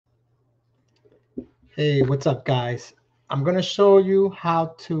Hey, what's up, guys? I'm going to show you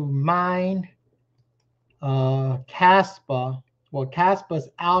how to mine Kaspa, Kaspa's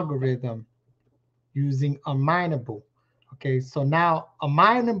algorithm using unMineable. Okay, so now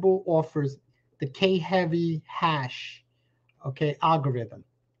unMineable offers the KHeavyHash, algorithm.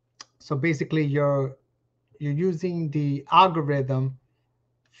 So basically, you're using the algorithm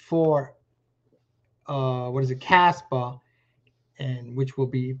for what is it, Kaspa, and which will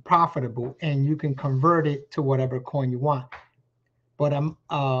be profitable, and you can convert it to whatever coin you want. But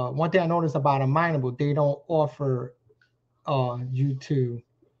one thing I noticed about unMineable, they don't offer you to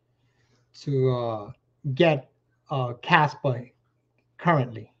get Caspa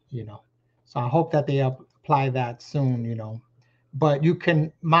currently, So I hope that they apply that soon, But you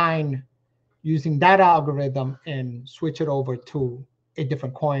can mine using that algorithm and switch it over to a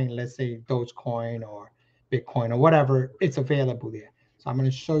different coin, let's say Dogecoin or Bitcoin or whatever, it's available there. So I'm going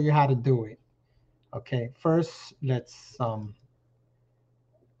to show you how to do it. Okay, first let's hook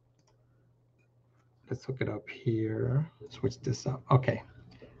it up here. Switch this up. Okay.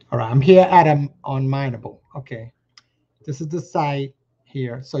 All right. I'm here at unMineable. Okay. This is the site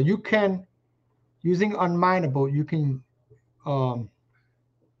here. So you can, using unMineable, you can um,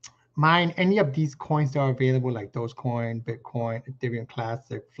 mine any of these coins that are available, like Dogecoin, Bitcoin, Ethereum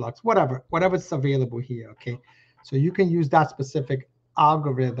Classic, Flux, whatever's available here. Okay. So you can use that specific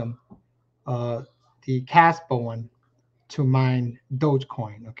algorithm, the Casper one, to mine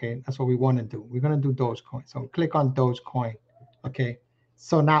Dogecoin. Okay, that's what we want to do. We're going to do Dogecoin. So click on Dogecoin. Okay,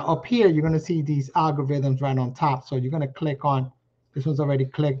 so now up here, you're going to see these algorithms right on top. So you're going to click on, this one's already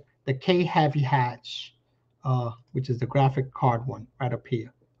clicked, the KHeavyHash, which is the graphic card one right up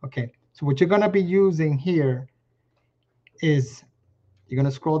here. Okay, so what you're going to be using here is, you're going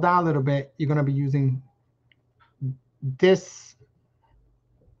to scroll down a little bit. You're going to be using this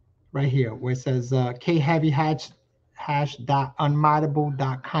right here where it says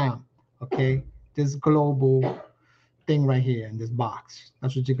kheavyhash.unmineable.com. Okay, this global thing right here in this box.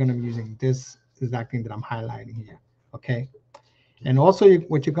 That's what you're going to be using. This exact thing that I'm highlighting here. Okay, and also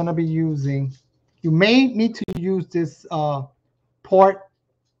what you're going to be using, you may need to use this port,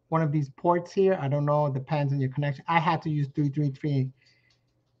 one of these ports here. I don't know, it depends on your connection. I had to use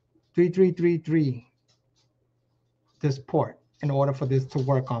 3333, this port, in order for this to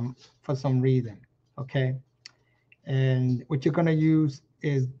work on for some reason. Okay, and what you're going to use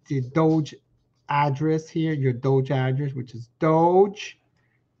is the Doge address here, your Doge address, which is Doge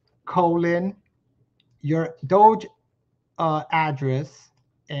colon your Doge address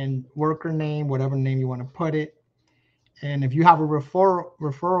and worker name, whatever name you want to put it. And if you have a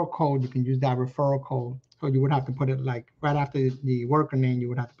referral code, you can use that referral code. So you would have to put it like right after the worker name, you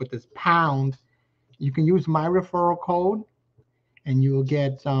would have to put this pound. You can use my referral code and you will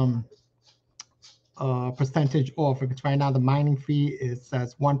get percentage off, because right now the mining fee is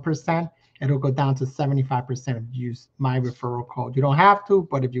says 1%. It'll go down to 75% if you use my referral code. You don't have to,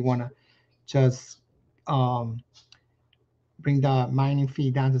 but if you want to just bring the mining fee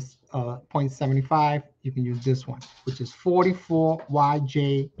down to 0.75, you can use this one, which is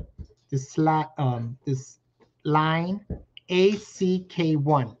 44YJ, this line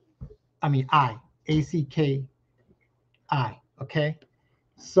ACK1. I mean ACKI. Okay,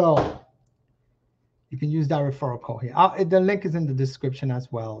 so you can use that referral code here. The link is in the description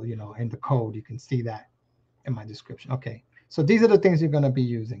as well, in the code. You can see that in my description. Okay, so these are the things you're going to be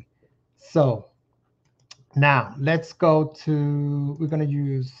using. So now let's go to, we're going to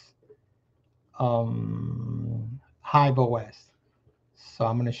use Hiveos. So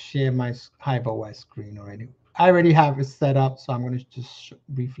I'm going to share my Hiveos screen already. I already have it set up, so I'm going to just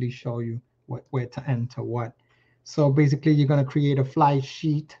briefly show you where to enter what. So basically, you're going to create a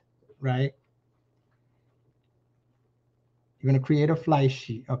Flysheet, right? You're going to create a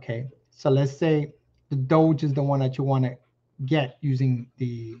Flysheet, okay? So let's say the Doge is the one that you want to get using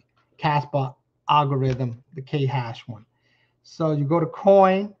the Kaspa algorithm, the K-hash one. So you go to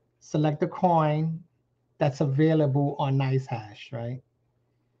coin, select the coin that's available on NiceHash, right?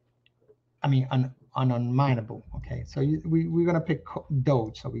 I mean, on unMineable, okay? So we're going to pick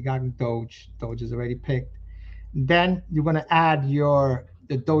Doge. So we got Doge. Doge is already picked. Then you're going to add the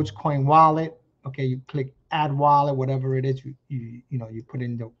Dogecoin wallet. Okay, you click add wallet, whatever it is, you put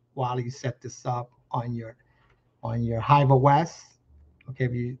in the wallet, you set this up on your Hiveos. Okay,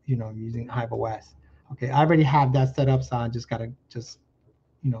 if using Hiveos. Okay, I already have that set up, so I just gotta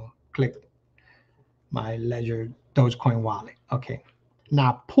click my Ledger Dogecoin wallet. Okay,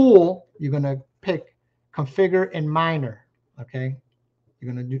 now pool, you're gonna pick configure and miner. Okay,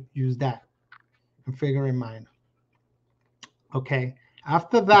 you're gonna use that configure and miner. Okay,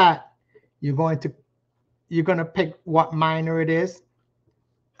 after that, you're going to you're going to pick what miner it is.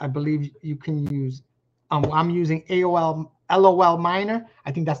 I believe you can use, I'm using LOL miner.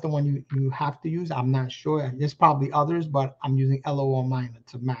 I think that's the one you have to use. I'm not sure. There's probably others, but I'm using LOL miner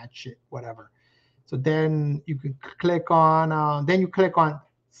to match it, whatever. So then you can click on, then you click on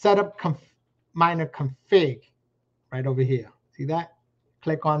setup miner config right over here. See that?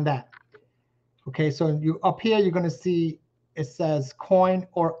 Click on that. Okay, so you up here, you're going to see it says coin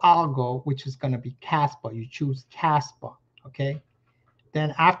or algo, which is going to be Kaspa. You choose Kaspa. Okay.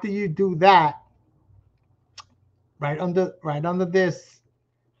 Then after you do that, right under this,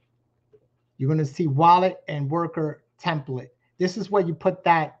 you're going to see wallet and worker template. This is where you put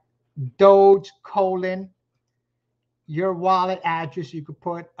that Doge : your wallet address. You could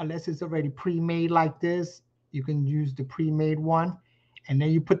put, unless it's already pre-made like this, you can use the pre-made one. And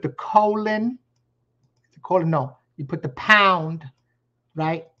then you put the colon, no, you put the pound,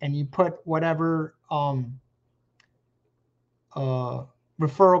 right? And you put whatever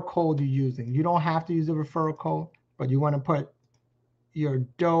referral code you're using. You don't have to use a referral code, but you want to put your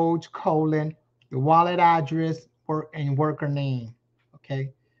Doge : your wallet address, and worker name.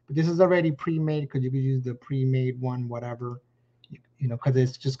 Okay, but this is already pre-made because you could use the pre-made one, whatever, you know, because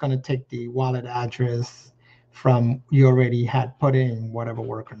it's just going to take the wallet address from you already had put in whatever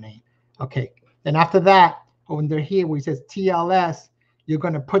worker name. Okay, then after that, under here where it says TLS, you're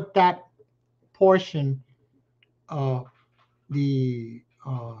going to put that portion of the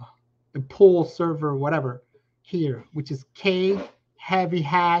pool server, whatever, here, which is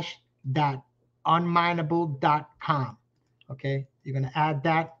KHeavyHash.unMineable.com. Okay, you're going to add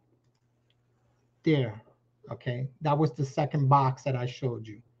that there. Okay, that was the second box that I showed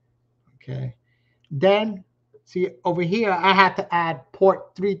you. Okay, then see over here, I had to add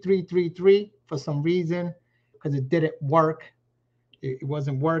port 3333 for some reason because it didn't work. It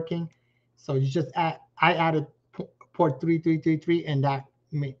wasn't working. So you just I added port 3333, and that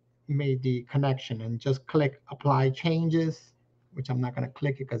made the connection. And just click apply changes, which I'm not going to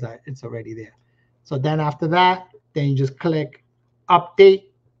click it because it's already there. So then after that, then you just click update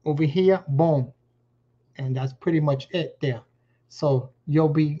over here, boom, and that's pretty much it there. So you'll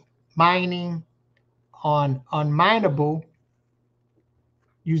be mining on unMineable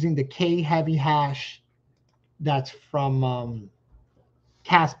using the KHeavyHash that's from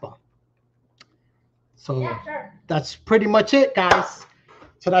Kaspa. So yeah, sure. That's pretty much it, guys.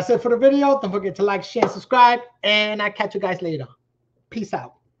 So that's it for the video. Don't forget to like, share, and subscribe, and I'll catch you guys later. Peace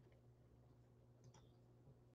out.